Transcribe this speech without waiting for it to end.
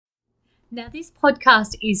Now, this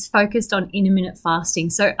podcast is focused on intermittent fasting.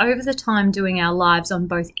 So, over the time doing our lives on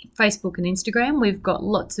both Facebook and Instagram, we've got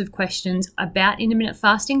lots of questions about intermittent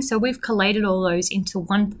fasting. So, we've collated all those into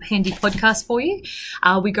one handy podcast for you.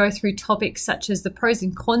 We go through topics such as the pros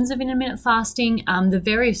and cons of intermittent fasting, the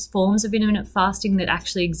various forms of intermittent fasting that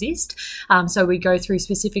actually exist. So, we go through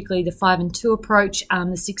specifically the 5 and 2 approach,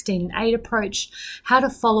 the 16 and 8 approach, how to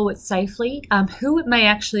follow it safely, who it may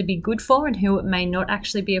actually be good for and who it may not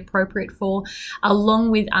actually be appropriate for,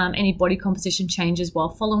 along with any body composition changes while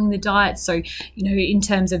following the diet. So, in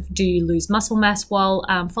terms of, do you lose muscle mass while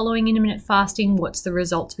following intermittent fasting? What's the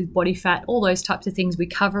results with body fat? All those types of things we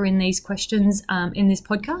cover in these questions in this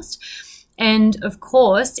podcast. And of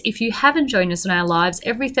course, if you haven't joined us on our lives,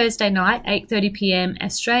 every Thursday night, 8:30 p.m.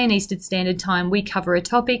 Australian Eastern Standard Time, we cover a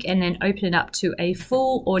topic and then open it up to a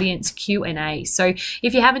full audience Q&A. So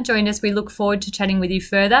if you haven't joined us, we look forward to chatting with you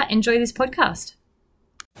further. Enjoy this podcast.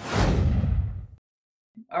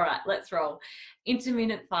 All right, let's roll.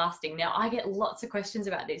 Intermittent fasting. Now, I get lots of questions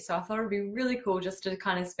about this, so I thought it'd be really cool just to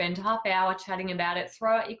kind of spend half hour chatting about it.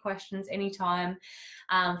 Throw out your questions anytime.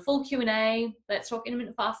 Full Q&A. Let's talk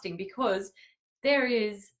intermittent fasting, because there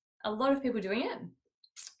is a lot of people doing it,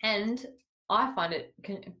 and I find it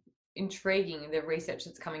intriguing, the research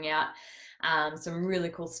that's coming out. Some really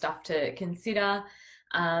cool stuff to consider.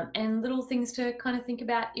 And little things to kind of think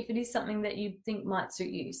about if it is something that you think might suit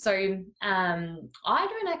you. So I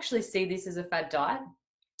don't actually see this as a fad diet.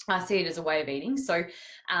 I see it as a way of eating. So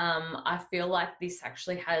I feel like this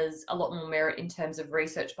actually has a lot more merit in terms of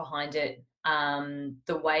research behind it.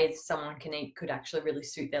 The way someone can eat could actually really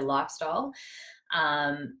suit their lifestyle.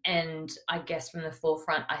 And I guess from the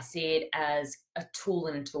forefront, I see it as a tool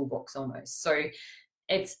in a toolbox almost. So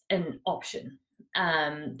it's an option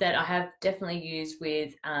that I have definitely used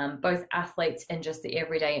with both athletes and just the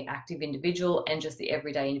everyday active individual, and just the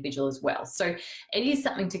everyday individual as well. So it is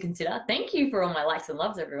something to consider. Thank you for all my likes and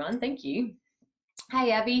loves, everyone. Thank you.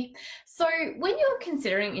 Hey, Abby. So when you're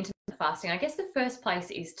considering intermittent fasting, I guess the first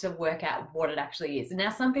place is to work out what it actually is. Now,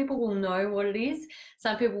 some people will know what it is.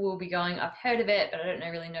 Some people will be going, I've heard of it, but I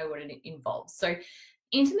don't really know what it involves. So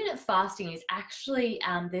intermittent fasting is actually,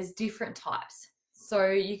 there's different types.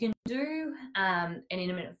 So you can do an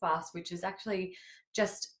intermittent fast, which is actually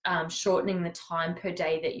just shortening the time per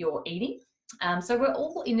day that you're eating. So we're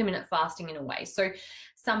all intermittent fasting in a way. So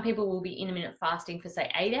some people will be intermittent fasting for,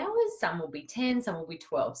 say, 8 hours, some will be 10, some will be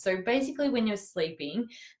 12. So basically when you're sleeping,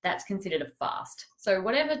 that's considered a fast. So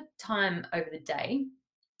whatever time over the day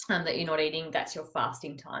that you're not eating, that's your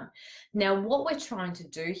fasting time. Now, what we're trying to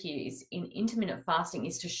do here is, in intermittent fasting,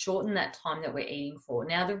 is to shorten that time that we're eating for.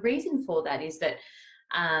 Now, the reason for that is that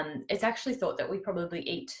it's actually thought that we probably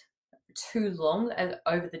eat too long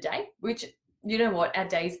over the day, which, you know what, our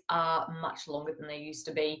days are much longer than they used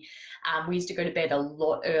to be. We used to go to bed a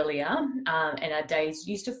lot earlier, and our days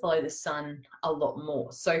used to follow the sun a lot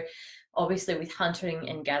more. So obviously with hunting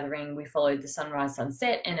and gathering, we followed the sunrise,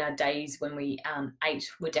 sunset, and our days when we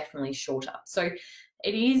ate were definitely shorter. So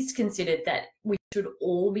it is considered that we should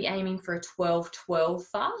all be aiming for a 12-12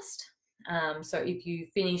 fast. So if you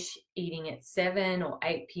finish eating at 7 or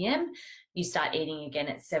 8 p.m., you start eating again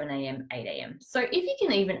at 7 a.m., 8 a.m. So if you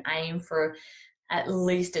can even aim for at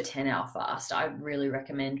least a 10-hour fast, I really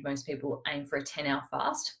recommend most people aim for a 10-hour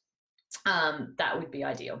fast. That would be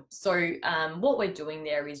ideal. So what we're doing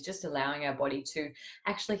there is just allowing our body to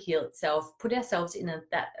actually heal itself, put ourselves in an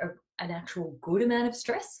actual good amount of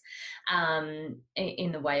stress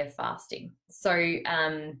in the way of fasting. So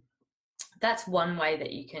that's one way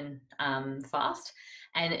that you can fast,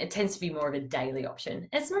 and it tends to be more of a daily option.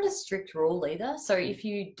 It's not a strict rule either, so if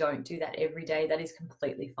you don't do that every day, that is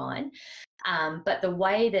completely fine. But the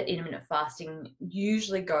way that intermittent fasting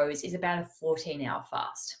usually goes is about a 14-hour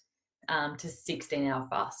fast to 16-hour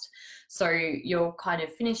fast. So you're kind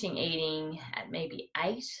of finishing eating at maybe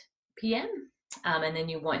 8 p.m. And then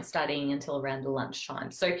you won't start eating until around the lunchtime.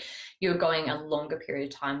 So you're going a longer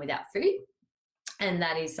period of time without food. And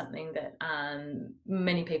that is something that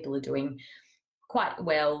many people are doing quite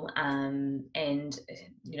well, and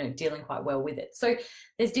dealing quite well with it. So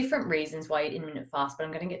there's different reasons why you intermittent fast, but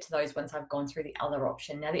I'm going to get to those once I've gone through the other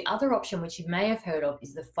option. Now, the other option, which you may have heard of,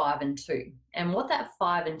 is the 5 and 2. And what that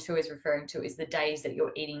 5 and 2 is referring to is the days that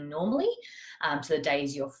you're eating normally to the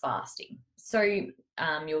days you're fasting. So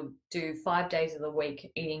you'll do 5 days of the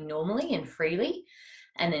week eating normally and freely,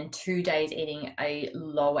 and then 2 days eating a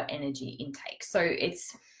lower energy intake. So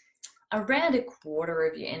it's around a quarter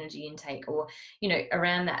of your energy intake, or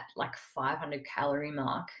around that like 500 calorie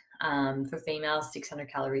mark for females, 600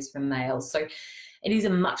 calories for males. So it is a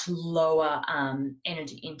much lower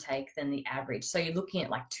energy intake than the average. So you're looking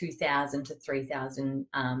at like 2,000 to 3,000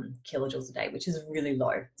 kilojoules a day, which is really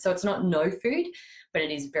low. So it's not no food, but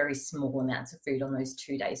it is very small amounts of food on those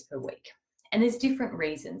 2 days per week. And there's different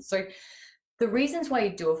reasons. So the reasons why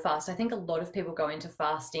you do a fast, I think a lot of people go into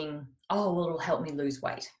fasting, oh, well, it'll help me lose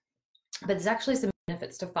weight. But there's actually some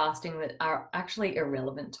benefits to fasting that are actually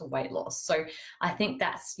irrelevant to weight loss. So I think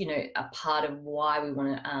that's, you know, a part of why we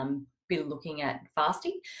want to be looking at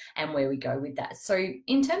fasting and where we go with that. So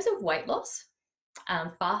in terms of weight loss,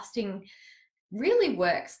 fasting really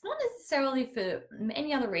works, not necessarily for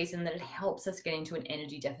any other reason that it helps us get into an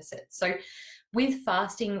energy deficit. So with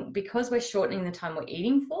fasting, because we're shortening the time we're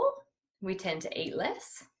eating for, we tend to eat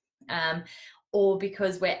less. Or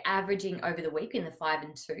because we're averaging over the week in the 5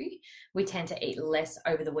 and 2, we tend to eat less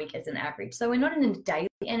over the week as an average. So we're not in a daily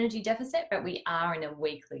energy deficit, but we are in a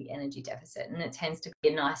weekly energy deficit, and it tends to be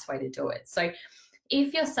a nice way to do it. So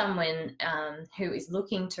if you're someone who is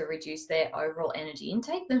looking to reduce their overall energy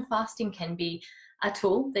intake, then fasting can be a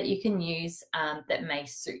tool that you can use that may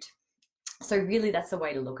suit. So really that's the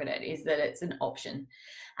way to look at it, is that it's an option.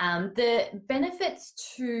 The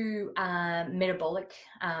benefits to metabolic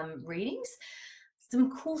readings,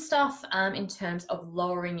 some cool stuff in terms of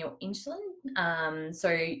lowering your insulin.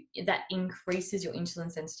 So that increases your insulin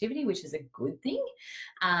sensitivity, which is a good thing.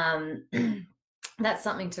 That's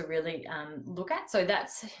something to really look at. So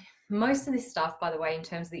that's most of this stuff, by the way, in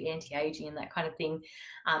terms of the anti-aging and that kind of thing,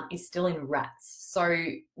 is still in rats. So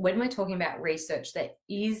when we're talking about research, there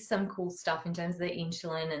is some cool stuff in terms of the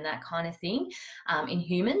insulin and that kind of thing in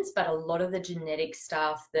humans, but a lot of the genetic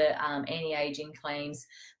stuff, the anti-aging claims,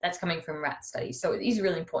 that's coming from rat studies. So it is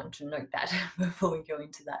really important to note that before we go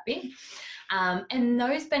into that bit. And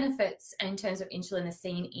those benefits in terms of insulin are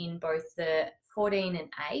seen in both the 14 and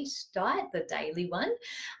 8 diet, the daily one,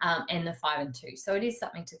 and the 5 and 2. So it is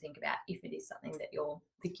something to think about if it is something that you're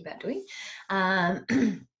thinking about doing.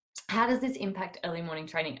 How does this impact early morning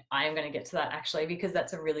training? I am going to get to that actually, because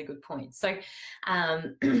that's a really good point. So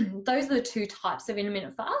those are the two types of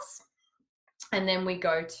intermittent fasts. And then we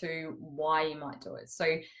go to why you might do it.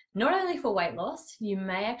 So not only for weight loss, you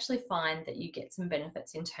may actually find that you get some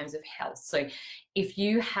benefits in terms of health. So if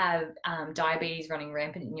you have diabetes running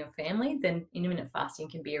rampant in your family, then intermittent fasting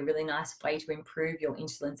can be a really nice way to improve your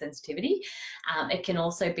insulin sensitivity. It can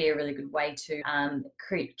also be a really good way to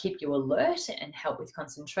keep you alert and help with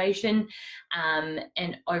concentration.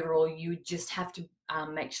 And overall, you just have to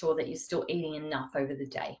make sure that you're still eating enough over the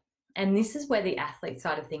day. And this is where the athlete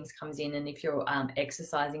side of things comes in, and if you're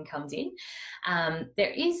exercising comes in.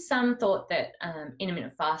 There is some thought that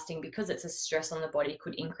intermittent fasting, because it's a stress on the body,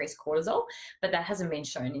 could increase cortisol, but that hasn't been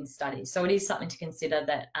shown in studies. So it is something to consider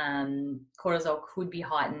that cortisol could be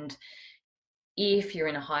heightened if you're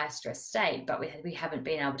in a higher stress state, but we haven't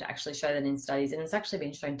been able to actually show that in studies, and it's actually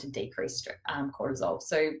been shown to decrease cortisol.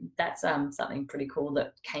 So that's something pretty cool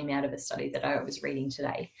that came out of a study that I was reading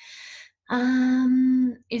today.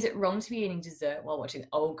 Is it wrong to be eating dessert while watching?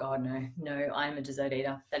 Oh God, no, I'm a dessert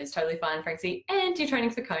eater. That is totally fine, Francie. And you're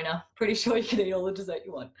training for Kona. Pretty sure you can eat all the dessert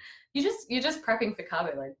you want. You're just prepping for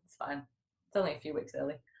carbo load. It's fine. It's only a few weeks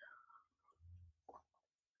early.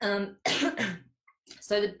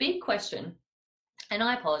 So the big question, and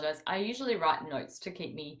I apologize, I usually write notes to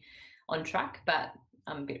keep me on track, but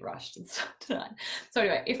I'm a bit rushed and stuff tonight. So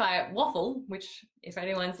anyway, if I waffle, which if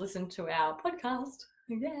anyone's listened to our podcast,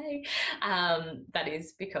 yay, that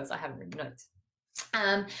is because I haven't written notes.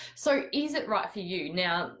 So is it right for you?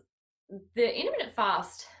 Now, the intermittent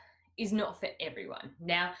fast is not for everyone.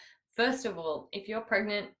 Now, first of all, if you're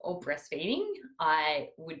pregnant or breastfeeding, I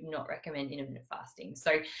would not recommend intermittent fasting.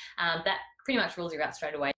 So that pretty much rules you out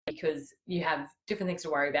straight away, because you have different things to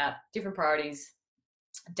worry about, different priorities.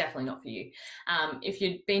 Definitely not for you. If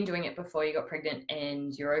you'd been doing it before you got pregnant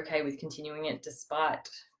and you're okay with continuing it despite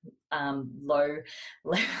low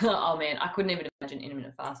oh man, I couldn't even imagine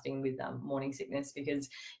intermittent fasting with morning sickness, because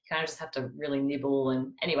you kind of just have to really nibble.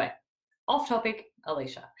 And anyway, off topic,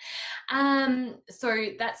 Alicia. So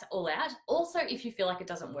that's all out. Also, if you feel like it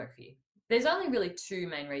doesn't work for you, there's only really two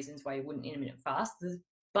main reasons why you wouldn't intermittent fast.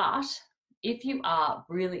 But if you are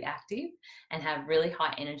really active and have really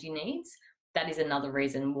high energy needs, that is another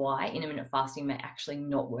reason why intermittent fasting may actually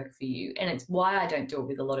not work for you. And it's why I don't do it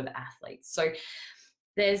with a lot of athletes. So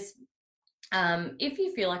there's, if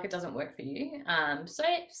you feel like it doesn't work for you,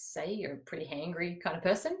 say you're a pretty hangry kind of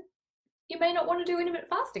person, you may not want to do intermittent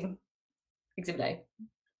fasting. Exhibit A.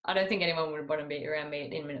 I don't think anyone would want to be around me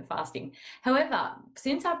at intermittent fasting. However,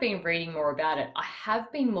 since I've been reading more about it, I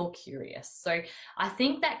have been more curious. So I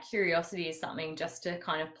think that curiosity is something just to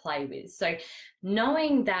kind of play with. So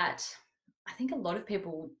knowing that, I think a lot of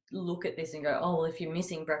people look at this and go, oh, well, if you're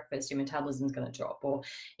missing breakfast, your metabolism's going to drop. Or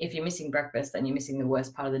if you're missing breakfast, then you're missing the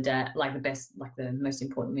worst part of the day, like the most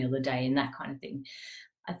important meal of the day, and that kind of thing.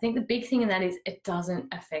 I think the big thing in that is it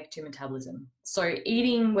doesn't affect your metabolism. So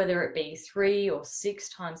eating, whether it be 3 or 6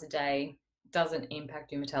 times a day, doesn't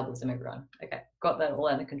impact your metabolism, everyone. Okay, got that all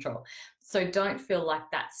under control. So don't feel like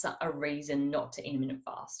that's a reason not to intermittent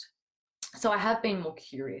fast. So I have been more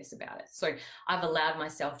curious about it. So I've allowed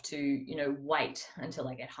myself to, wait until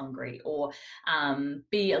I get hungry, or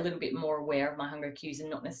be a little bit more aware of my hunger cues and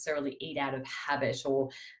not necessarily eat out of habit or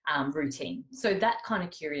routine. So that kind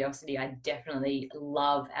of curiosity I definitely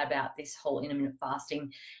love about this whole intermittent fasting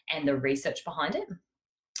and the research behind it.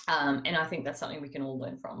 And I think that's something we can all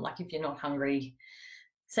learn from. Like if you're not hungry,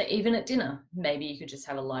 so even at dinner, maybe you could just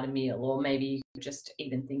have a lighter meal, or maybe you could just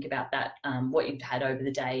even think about that, what you've had over the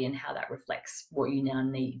day and how that reflects what you now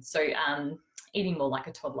need. So eating more like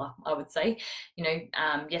a toddler, I would say.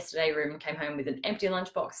 Yesterday Ruben came home with an empty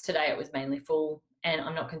lunchbox. Today it was mainly full, and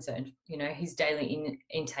I'm not concerned. His daily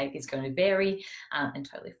intake is going to vary, and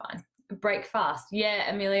totally fine. Break fast. Yeah,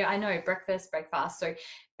 Amelia, I know, breakfast, break fast. So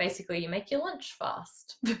basically you make your lunch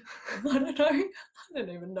fast. I don't know. I don't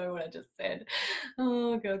even know what I just said.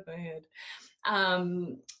 Oh, God, my head.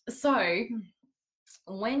 So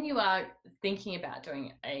when you are thinking about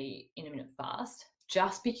doing a intermittent fast,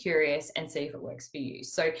 just be curious and see if it works for you.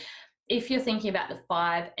 So if you're thinking about the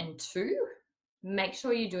 5 and 2, make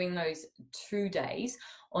sure you're doing those 2 days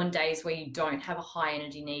on days where you don't have a high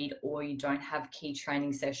energy need, or you don't have key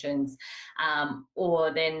training sessions,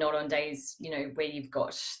 or they're not on days, where you've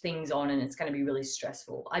got things on and it's going to be really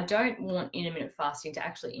stressful. I don't want intermittent fasting to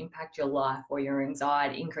actually impact your life or your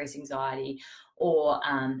anxiety, increase anxiety, or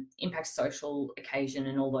impact social occasion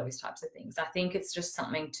and all those types of things. I think it's just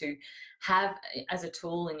something to have as a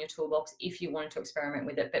tool in your toolbox if you wanted to experiment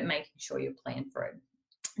with it, but making sure you plan for it.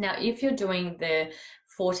 Now, if you're doing the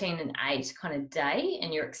 14 and 8 kind of day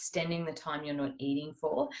and you're extending the time you're not eating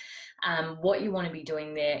for, what you want to be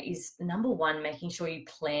doing there is, number one, making sure you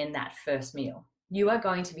plan that first meal. You are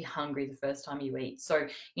going to be hungry the first time you eat. So,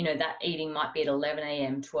 that eating might be at 11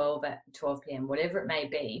 a.m., 12 p.m., whatever it may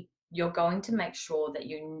be. You're going to make sure that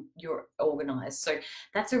you're organized. So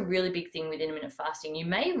that's a really big thing with intermittent fasting. You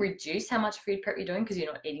may reduce how much food prep you're doing because you're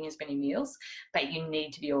not eating as many meals, but you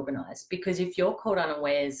need to be organized, because if you're caught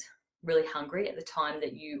unawares really hungry at the time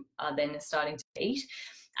that you are then starting to eat,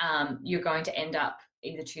 you're going to end up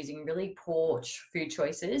either choosing really poor food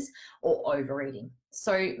choices or overeating.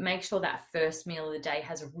 So make sure that first meal of the day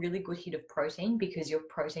has a really good hit of protein, because your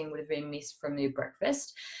protein would have been missed from your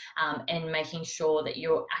breakfast, and making sure that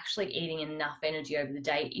you're actually eating enough energy over the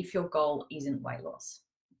day if your goal isn't weight loss.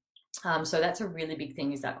 So that's a really big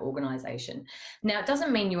thing, is that organization. Now, it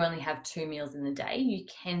doesn't mean you only have 2 meals in the day. You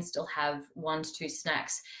can still have 1 to 2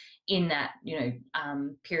 snacks in that,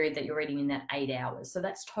 period that you're eating in that 8 hours. So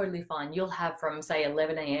that's totally fine. You'll have from, say,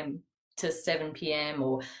 11 a.m. to 7 p.m.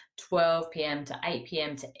 or 12 p.m. to 8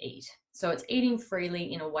 p.m. to eat. So it's eating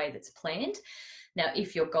freely in a way that's planned. Now,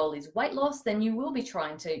 if your goal is weight loss, then you will be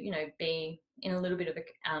trying to, be in a little bit of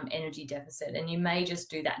an energy deficit, and you may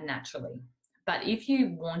just do that naturally. But if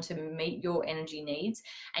you want to meet your energy needs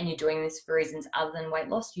and you're doing this for reasons other than weight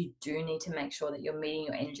loss, you do need to make sure that you're meeting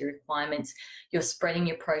your energy requirements, you're spreading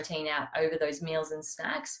your protein out over those meals and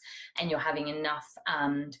snacks, and you're having enough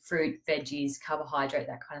fruit, veggies, carbohydrate,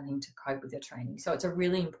 that kind of thing to cope with your training. So it's a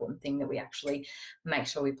really important thing that we actually make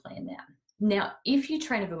sure we plan that. Now, if you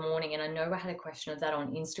train of a morning, and I know I had a question of that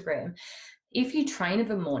on Instagram, if you train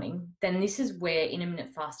of a morning, then this is where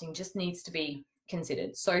intermittent fasting just needs to be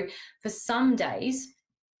considered. So for some days,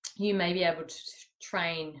 you may be able to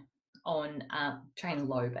train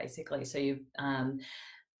low, basically. So you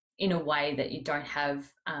in a way that you don't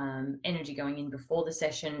have energy going in before the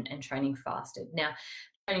session, and training fasted. Now,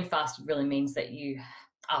 training fasted really means that you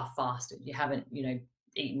are fasted. You haven't,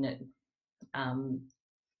 eaten at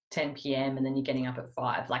 10 p.m. and then you're getting up at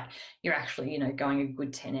 5. Like, you're actually, going a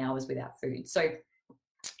good 10 hours without food. So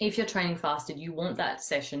if you're training fasted, you want that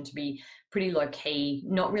session to be pretty low key,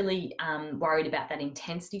 not really worried about that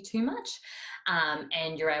intensity too much.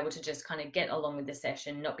 And you're able to just kind of get along with the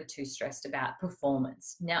session, not be too stressed about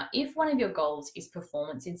performance. Now, if one of your goals is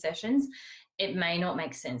performance in sessions, it may not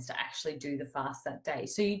make sense to actually do the fast that day.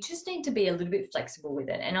 So you just need to be a little bit flexible with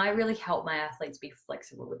it. And I really help my athletes be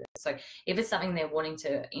flexible with it. So if it's something they're wanting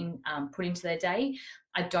to put into their day,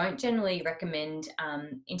 I don't generally recommend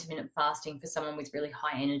intermittent fasting for someone with really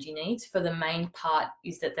high energy needs. For the main part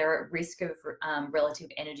is that they're at risk of relative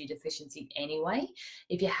energy deficiency anyway.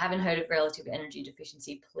 If you haven't heard of relative energy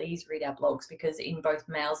deficiency, please read our blogs, because in both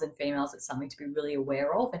males and females, it's something to be really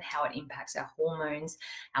aware of and how it impacts our hormones,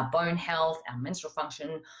 our bone health, our menstrual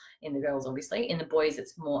function. In the girls, obviously. In the boys,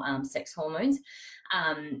 it's more sex hormones.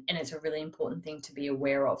 And it's a really important thing to be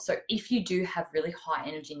aware of. So if you do have really high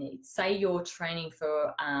energy needs, say you're training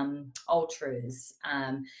for ultras,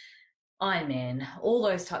 Ironman, all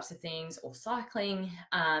those types of things, or cycling,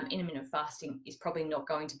 intermittent fasting is probably not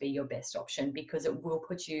going to be your best option, because it will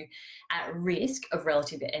put you at risk of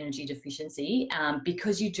relative energy deficiency,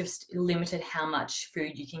 because you just limited how much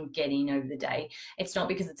food you can get in over the day. It's not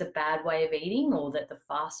because it's a bad way of eating or that the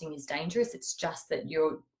fasting is dangerous. It's just that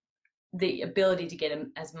the ability to get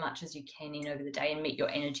as much as you can in over the day and meet your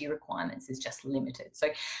energy requirements is just limited. So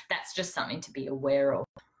that's just something to be aware of.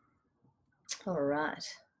 All right.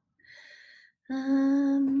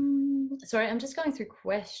 Sorry, I'm just going through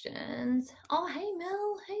questions. Oh, hey,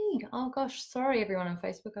 Mel. Hey. Oh, gosh. Sorry, everyone on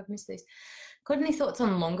Facebook. I've missed these. Got any thoughts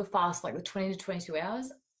on longer fasts, like the 20 to 22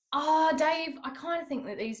 hours? Oh, Dave, I kind of think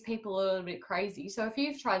that these people are a little bit crazy. So if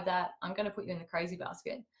you've tried that, I'm going to put you in the crazy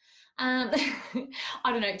basket. I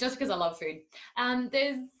don't know, just because I love food.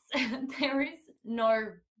 There is no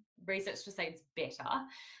research to say it's better.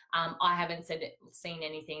 I haven't seen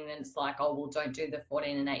anything that's like, oh, well, don't do the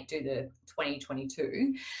 14 and 8, do the 20,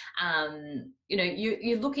 22. You know,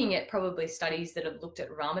 you're looking at probably studies that have looked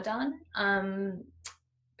at Ramadan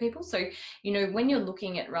people. So, you know, when you're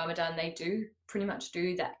looking at Ramadan, they do pretty much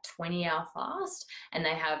do that 20-hour fast, and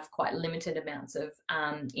they have quite limited amounts of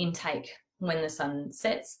intake. When the sun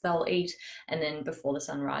sets, they'll eat, and then before the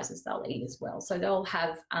sun rises, they'll eat as well. So they'll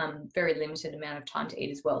have very limited amount of time to eat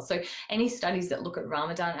as well. So any studies that look at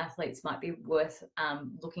Ramadan athletes might be worth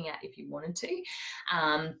looking at if you wanted to.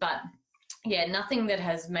 But yeah, nothing that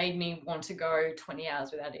has made me want to go 20 hours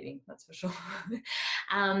without eating, that's for sure.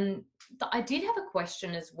 I did have a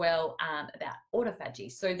question as well about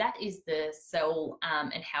autophagy. So that is the cell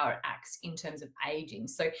and how it acts in terms of aging.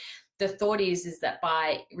 So the thought is that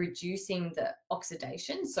by reducing the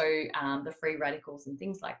oxidation, so the free radicals and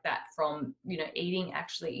things like that from, you know, eating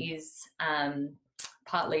actually is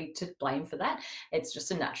partly to blame for that. It's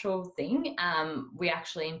just a natural thing. We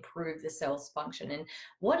actually improve the cell's function. And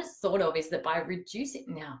what is thought of is that by reducing,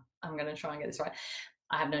 now I'm going to try and get this right.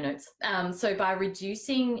 I have no notes. So by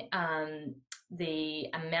reducing the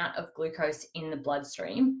amount of glucose in the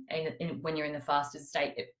bloodstream, and when you're in the fasted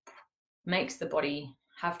state, it makes the body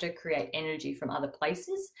have to create energy from other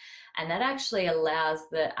places. And that actually allows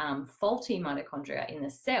the faulty mitochondria in the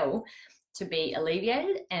cell to be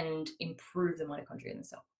alleviated and improve the mitochondria in the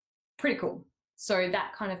cell. Pretty cool. So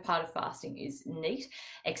that kind of part of fasting is neat,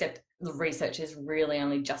 except the research is really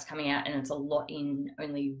only just coming out, and it's a lot in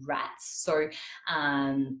only rats. So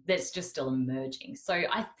that's just still emerging. So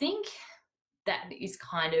I think that is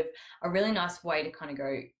kind of a really nice way to kind of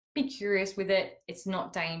go, be curious with it. It's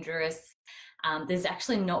not dangerous. There's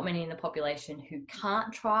actually not many in the population who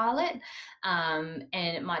can't trial it, and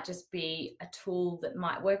it might just be a tool that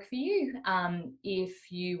might work for you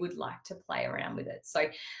if you would like to play around with it. So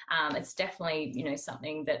it's definitely, you know,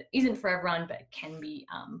 something that isn't for everyone, but can be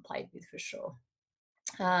played with for sure.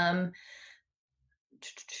 Oh,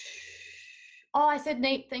 I said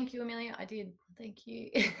neat. Thank you, Amelia. I did. Thank you.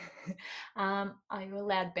 Are you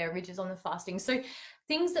allowed beverages on the fasting? So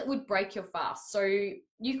things that would break your fast. So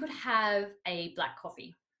you could have a black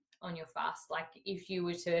coffee on your fast. Like if you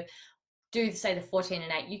were to do, say, the 14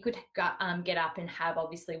 and 8, you could get up and have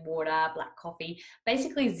obviously water, black coffee,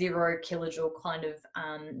 basically 0 kilojoule kind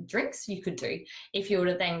of drinks you could do. If you were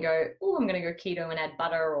to then go, oh, I'm going to go keto and add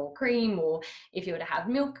butter or cream, or if you were to have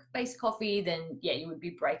milk-based coffee, then yeah, you would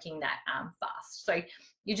be breaking that fast. So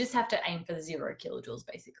you just have to aim for the 0 kilojoules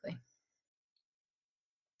basically.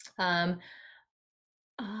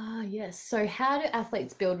 Yes. So how do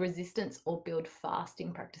athletes build resistance or build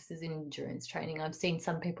fasting practices in endurance training? I've seen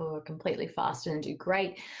some people who are completely fasted and do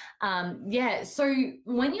great. Yeah. So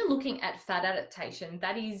when you're looking at fat adaptation,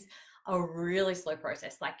 that is a really slow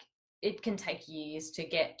process. Like it can take years to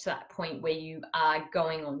get to that point where you are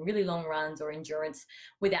going on really long runs or endurance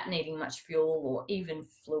without needing much fuel or even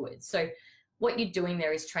fluid. So what you're doing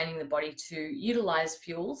there is training the body to utilize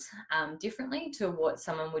fuels differently to what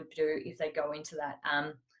someone would do if they go into that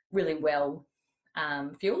really well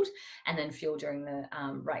fueled and then fuel during the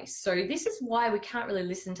race. So this is why we can't really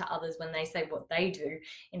listen to others when they say what they do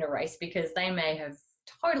in a race, because they may have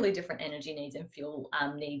totally different energy needs and fuel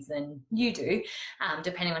needs than you do,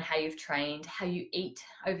 depending on how you've trained, how you eat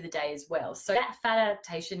over the day as well. So that fat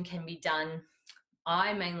adaptation can be done,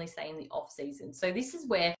 I mainly say, in the off season. So this is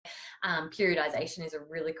where periodization is a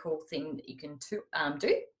really cool thing that you can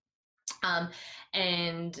do.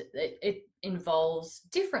 And it involves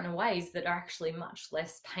different ways that are actually much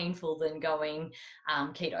less painful than going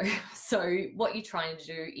keto. So what you're trying to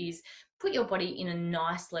do is put your body in a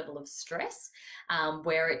nice level of stress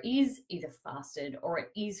where it is either fasted or it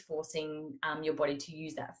is forcing your body to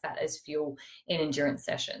use that fat as fuel in endurance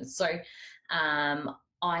sessions. So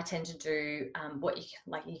I tend to do what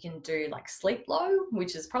you can do, like sleep low,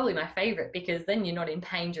 which is probably my favorite, because then you're not in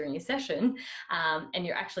pain during your session and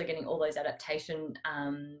you're actually getting all those adaptation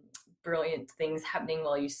brilliant things happening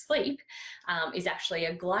while you sleep, is actually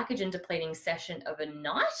a glycogen depleting session of a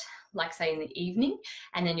night, like say in the evening,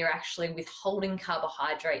 and then you're actually withholding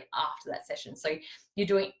carbohydrate after that session. So you're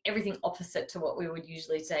doing everything opposite to what we would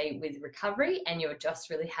usually say with recovery, and you're just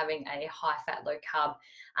really having a high fat, low carb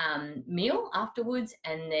meal afterwards,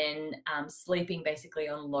 and then sleeping basically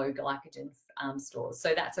on low glycogen stores.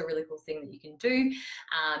 So that's a really cool thing that you can do.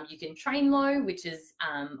 You can train low, which is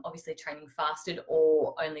obviously training fasted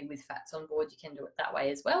or only with fats on board. You can do it that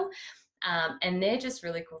way as well. And they're just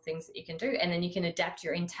really cool things that you can do. And then you can adapt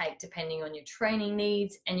your intake depending on your training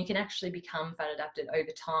needs, and you can actually become fat adapted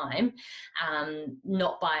over time,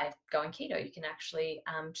 not by going keto. You can actually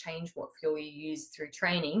change what fuel you use through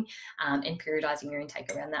training and periodizing your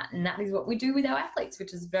intake around that. And that is what we do with our athletes,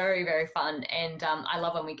 which is very, very fun. And I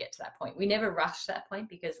love when we get to that point. We never rush to that point,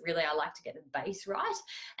 because really I like to get the base right.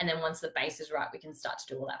 And then once the base is right, we can start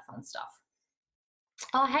to do all that fun stuff.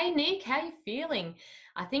 Oh, hey, Nick, how you feeling?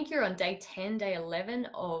 I think you're on day 10, day 11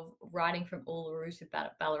 of riding from Uluru to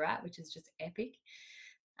Ballarat, which is just epic.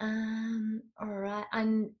 All right,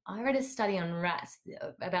 I read a study on rats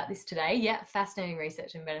about this today. Yeah, fascinating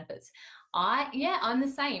research and benefits. I'm the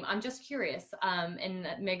same. I'm just curious. And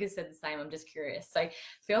Mega said the same. I'm just curious. So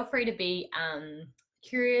feel free to be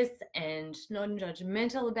curious and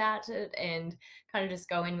non-judgmental about it, and kind of just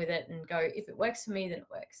go in with it and go, if it works for me, then it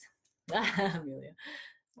works. Amelia.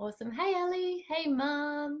 Awesome. Hey, Ellie. Hey,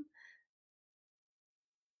 Mum.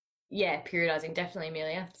 Yeah, periodizing, definitely,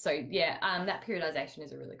 Amelia. So yeah, that periodization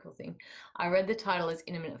is a really cool thing. I read the title as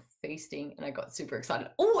Intermittent Feasting and I got super excited.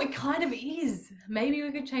 Oh, it kind of is. Maybe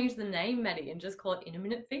we could change the name, Maddie, and just call it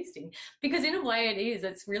Intermittent Feasting, because in a way it is.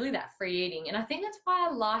 It's really that free eating. And I think that's why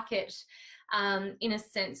I like it in a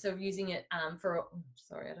sense of using it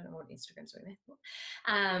sorry, I don't know what Instagram's doing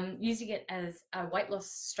there. Using it as a weight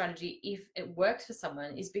loss strategy, if it works for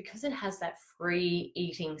someone, is because it has that free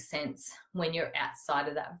eating sense when you're outside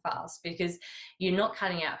of that fast, because you're not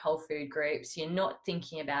cutting out whole food groups, you're not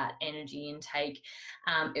thinking about energy intake.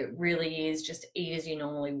 It really is just eat as you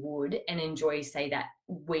normally would and enjoy, say, that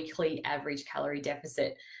weekly average calorie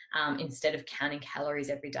deficit instead of counting calories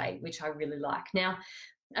every day, which I really like. Now,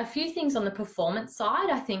 a few things on the performance side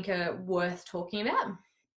I think are worth talking about.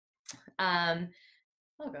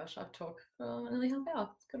 Oh gosh, I've talked for nearly half an hour.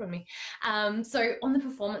 Good on me. So on the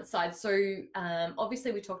performance side,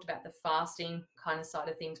 obviously we talked about the fasting kind of side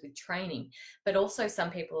of things with training, but also some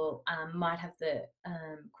people might have the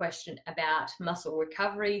question about muscle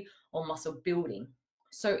recovery or muscle building.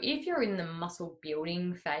 So if you're in the muscle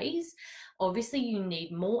building phase, obviously you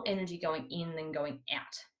need more energy going in than going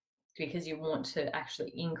out, because you want to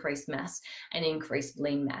actually increase mass and increase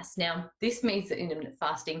lean mass. Now, this means that intermittent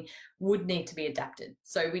fasting would need to be adapted.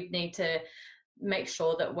 So we'd need to make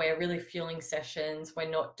sure that we're really fueling sessions, we're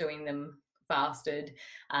not doing them fasted,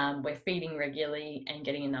 we're feeding regularly and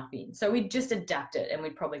getting enough in. So we'd just adapt it, and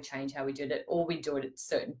we'd probably change how we did it, or we'd do it at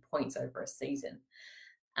certain points over a season.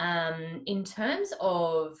 In terms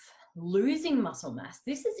of losing muscle mass,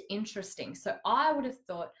 this is interesting. So I would have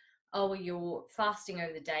thought, oh, well, you're fasting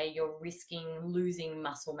over the day, you're risking losing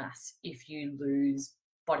muscle mass if you lose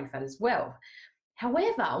body fat as well.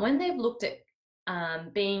 However, when they've looked at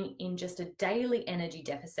being in just a daily energy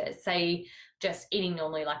deficit, say just eating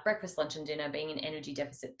normally like breakfast, lunch and dinner, being in energy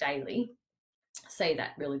deficit daily, say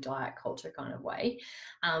that really diet culture kind of way,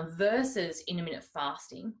 versus intermittent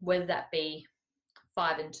fasting, whether that be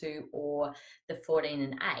 5 and 2 or the 14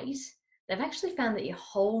 and 8, they've actually found that you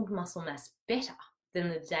hold muscle mass better than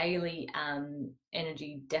the daily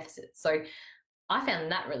energy deficit. So I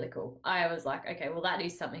found that really cool. I was like, okay, well, that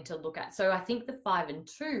is something to look at. So I think the 5 and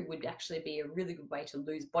 2 would actually be a really good way to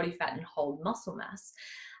lose body fat and hold muscle mass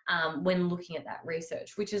when looking at that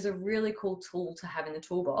research, which is a really cool tool to have in the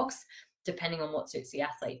toolbox, depending on what suits the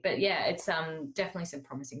athlete. But yeah, it's definitely some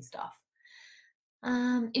promising stuff.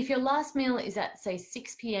 If your last meal is at, say,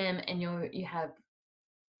 6 p.m. and you have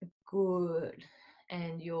good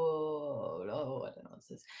and you're, oh, I don't know what's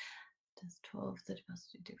this. Does 12, 30 hours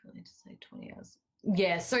do differently to say 20 hours?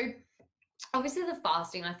 Yeah, so obviously the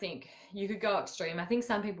fasting, I think you could go extreme. I think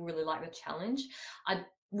some people really like the challenge. I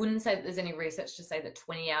wouldn't say that there's any research to say that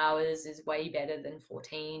 20 hours is way better than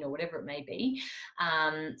 14 or whatever it may be.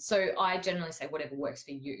 So I generally say whatever works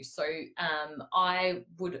for you. So I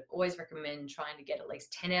would always recommend trying to get at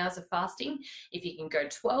least 10 hours of fasting. If you can go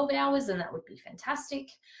 12 hours, then that would be fantastic.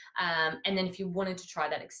 And then if you wanted to try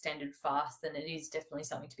that extended fast, then it is definitely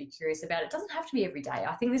something to be curious about. It doesn't have to be every day.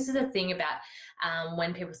 I think this is a thing about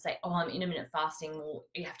when people say, oh, I'm intermittent fasting, well,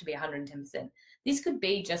 you have to be 110%. This could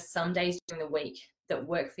be just some days during the week that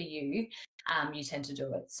work for you, you tend to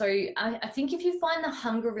do it. So I think if you find the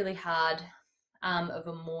hunger really hard of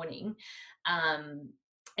a morning and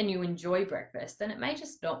you enjoy breakfast, then it may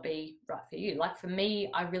just not be right for you. Like for me,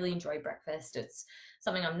 I really enjoy breakfast. It's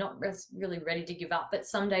something I'm not really ready to give up, but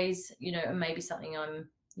some days, it may be something I'm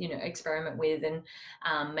experiment with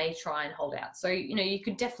and may try and hold out. So, you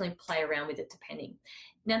could definitely play around with it depending.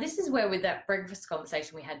 Now, this is where with that breakfast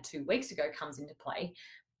conversation we had 2 weeks ago comes into play.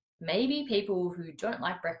 Maybe people who don't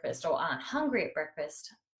like breakfast or aren't hungry at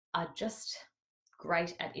breakfast are just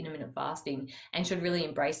great at intermittent fasting and should really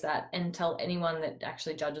embrace that and tell anyone that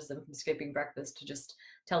actually judges them from skipping breakfast to just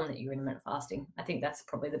tell them that you're intermittent fasting. I think that's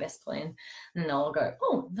probably the best plan. And they'll go,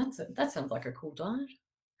 oh, that sounds like a cool diet.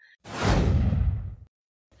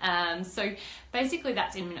 So basically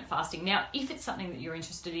that's intermittent fasting. Now, if it's something that you're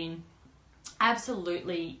interested in,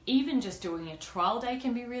 absolutely, even just doing a trial day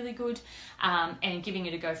can be really good, and giving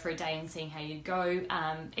it a go for a day and seeing how you go.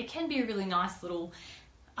 It can be a really nice little,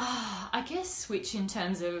 I guess, switch in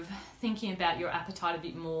terms of thinking about your appetite a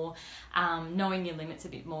bit more, knowing your limits a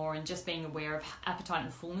bit more, and just being aware of appetite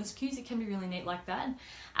and fullness cues. It can be really neat like that.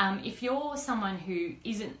 If you're someone who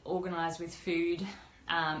isn't organised with food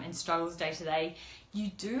and struggles day to day, you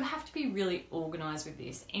do have to be really organised with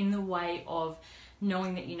this in the way of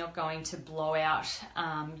knowing that you're not going to blow out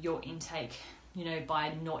your intake,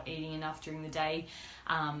 by not eating enough during the day,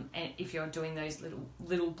 and if you're doing those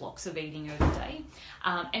little blocks of eating over the day.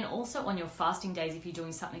 And also on your fasting days, if you're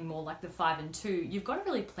doing something more like the 5 and 2, you've got to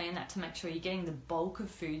really plan that to make sure you're getting the bulk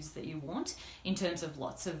of foods that you want in terms of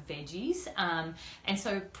lots of veggies. And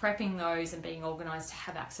so prepping those and being organised to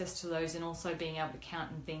have access to those, and also being able to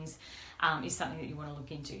count and things, is something that you want to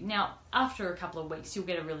look into. Now, after a couple of weeks, you'll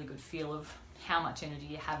get a really good feel of how much energy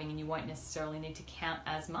you're having, and you won't necessarily need to count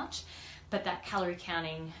as much. But that calorie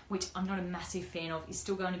counting, which I'm not a massive fan of, is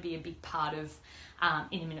still going to be a big part of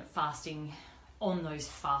intermittent fasting on those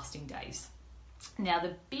fasting days. Now,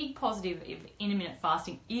 the big positive of intermittent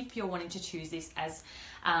fasting, if you're wanting to choose this as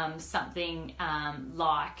something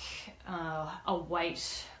like a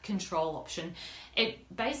weight control option, it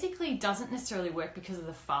basically doesn't necessarily work because of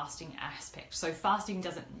the fasting aspect. So fasting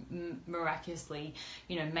doesn't miraculously,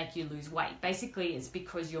 make you lose weight. Basically, it's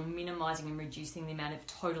because you're minimizing and reducing the amount of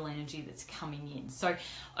total energy that's coming in. So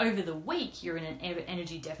over the week, you're in an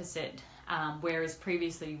energy deficit, whereas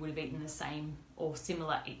previously you would have eaten the same or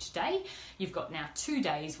similar each day. You've got now 2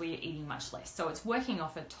 days where you're eating much less. So it's working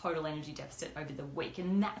off a total energy deficit over the week,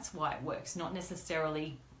 and that's why it works, not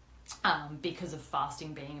necessarily because of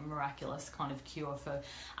fasting being a miraculous kind of cure for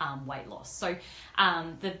weight loss. So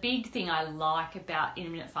the big thing I like about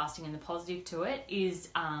intermittent fasting and the positive to it is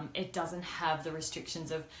it doesn't have the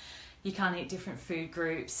restrictions of you can't eat different food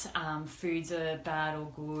groups, foods are bad or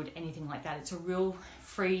good, anything like that. It's a real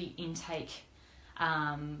free intake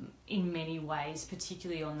in many ways,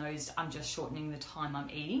 particularly on those I'm just shortening the time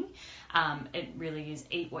I'm eating. It really is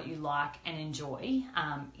eat what you like and enjoy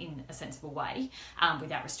in a sensible way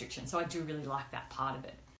without restriction. So I do really like that part of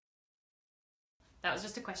it. That was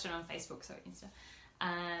just a question on Facebook, so Insta.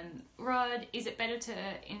 Rod, is it better to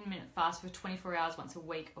intermittent fast for 24 hours once a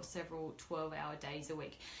week or several 12-hour days a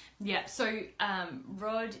week? Yeah, so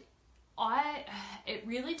Rod, it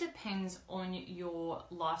really depends on your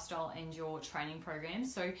lifestyle and your training program.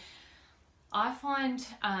 So I find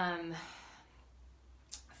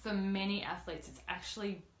for many athletes, it's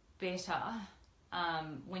actually better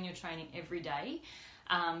when you're training every day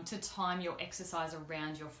to time your exercise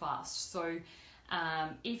around your fast. So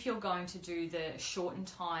if you're going to do the shortened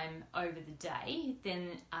time over the day, then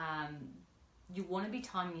you want to be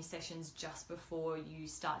timing your sessions just before you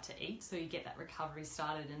start to eat, so you get that recovery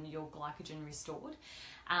started and your glycogen restored.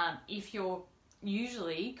 If you're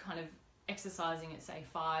usually kind of exercising at say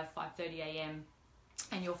 5:30 a.m.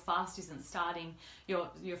 and your fast isn't starting,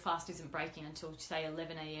 your fast isn't breaking until say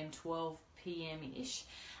 11 a.m, 12 p.m-ish,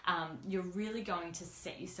 you're really going to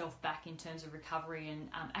set yourself back in terms of recovery and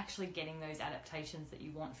actually getting those adaptations that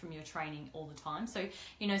you want from your training all the time. So,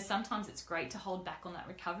 you know, sometimes it's great to hold back on that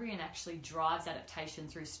recovery and actually drives adaptation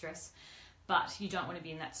through stress, but you don't want to be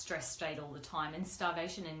in that stress state all the time. And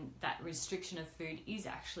starvation and that restriction of food is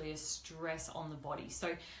actually a stress on the body.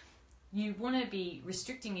 So you want to be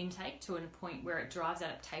restricting intake to a point where it drives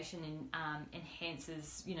adaptation and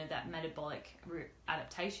enhances, you know, that metabolic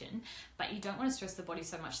adaptation, but you don't want to stress the body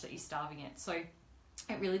so much that you're starving it. So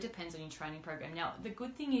it really depends on your training program. Now, the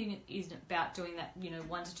good thing is about doing that, you know,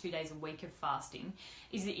 1 to 2 days a week of fasting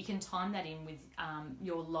is that you can time that in with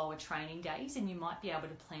your lower training days, and you might be able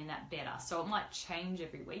to plan that better. So it might change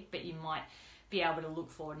every week, but you might be able to look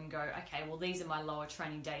forward and go, okay, well, these are my lower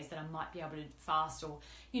training days that I might be able to fast, or,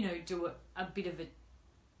 you know, do a bit of an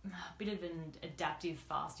adaptive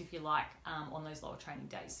fast, if you like, on those lower training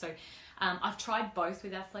days. So I've tried both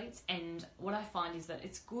with athletes, and what I find is that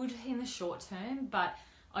it's good in the short term, but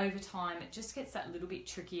over time it just gets that little bit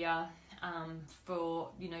trickier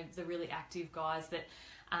for, you know, the really active guys that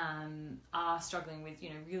are struggling with,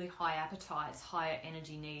 you know, really high appetites, higher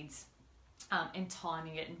energy needs. And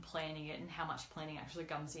timing it and planning it, and how much planning actually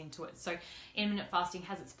comes into it. So intermittent fasting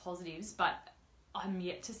has its positives, but I'm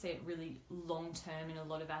yet to see it really long term in a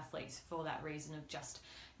lot of athletes for that reason of just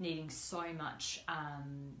needing so much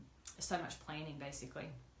planning, basically.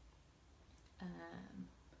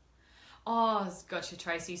 Oh, gotcha,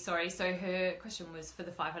 Tracy. Sorry. So her question was for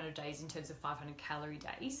the 500 days in terms of 500 calorie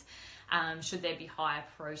days. Should there be higher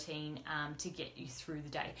protein to get you through the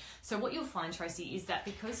day? So what you'll find, Tracy, is that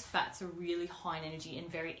because fats are really high in energy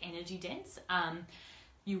and very energy dense,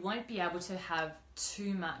 you won't be able to have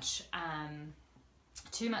too much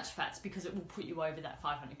fats, because it will put you over that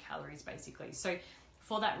 500 calories basically. So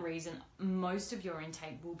for that reason, most of your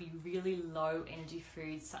intake will be really low energy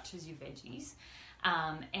foods such as your veggies.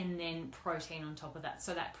 And then protein on top of that.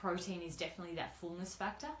 So that protein is definitely that fullness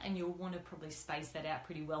factor, and you'll want to probably space that out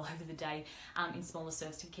pretty well over the day in smaller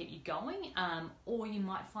serves to keep you going. Or you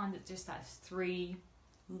might find that just that 3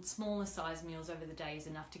 smaller size meals over the day is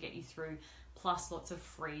enough to get you through, plus lots of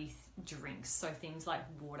free drinks. So things like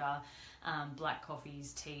water, black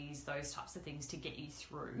coffees, teas, those types of things to get you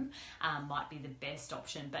through might be the best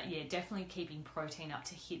option. But yeah, definitely keeping protein up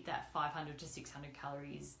to hit that 500 to 600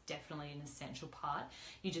 calories is definitely an essential part.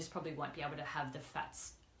 You just probably won't be able to have the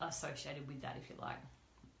fats associated with that, if you like.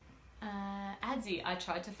 Adzi, I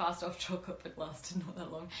tried to fast off chocolate but lasted not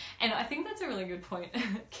that long. And I think that's a really good point.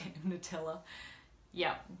 Nutella.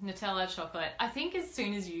 Yeah, Nutella, chocolate. I think as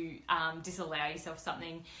soon as you disallow yourself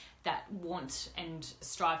something, that want and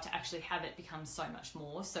strive to actually have it becomes so much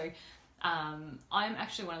more. So I'm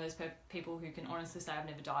actually one of those people who can honestly say I've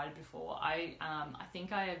never dieted before. I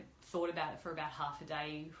think I thought about it for about half a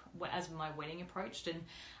day as my wedding approached, and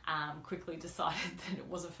quickly decided that it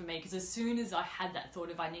wasn't for me, because as soon as I had that thought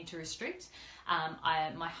of I need to restrict,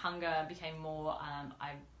 my hunger became more,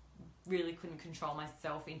 I really couldn't control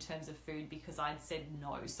myself in terms of food because I'd said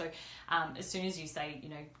no. So as soon as you say, you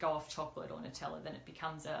know, go off chocolate or Nutella, then it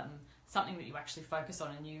becomes something that you actually focus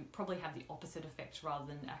on, and you probably have the opposite effect rather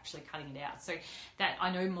than actually cutting it out. So that, I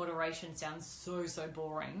know moderation sounds so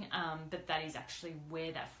boring, but that is actually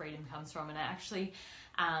where that freedom comes from. And I actually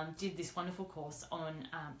did this wonderful course on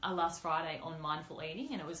last Friday on mindful eating,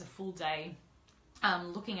 and it was a full day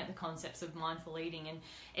looking at the concepts of mindful eating. And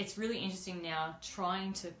it's really interesting now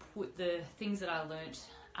trying to put the things that I learnt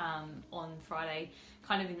on Friday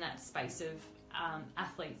kind of in that space of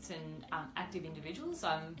athletes and active individuals.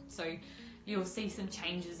 So you'll see some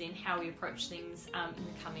changes in how we approach things in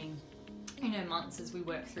the coming months as we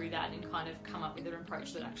work through that and kind of come up with an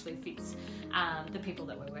approach that actually fits the people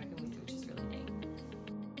that we're working with, which is really neat.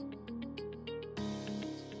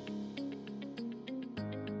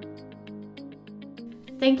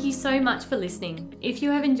 Thank you so much for listening. If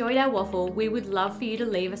you have enjoyed our waffle, we would love for you to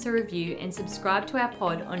leave us a review and subscribe to our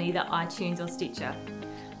pod on either iTunes or Stitcher.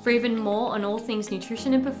 For even more on all things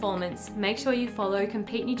nutrition and performance, make sure you follow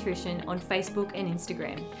Compete Nutrition on Facebook and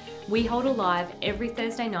Instagram. We hold a live every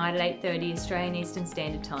Thursday night at 8:30 Australian Eastern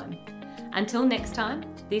Standard Time. Until next time,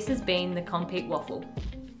 this has been the Compete Waffle.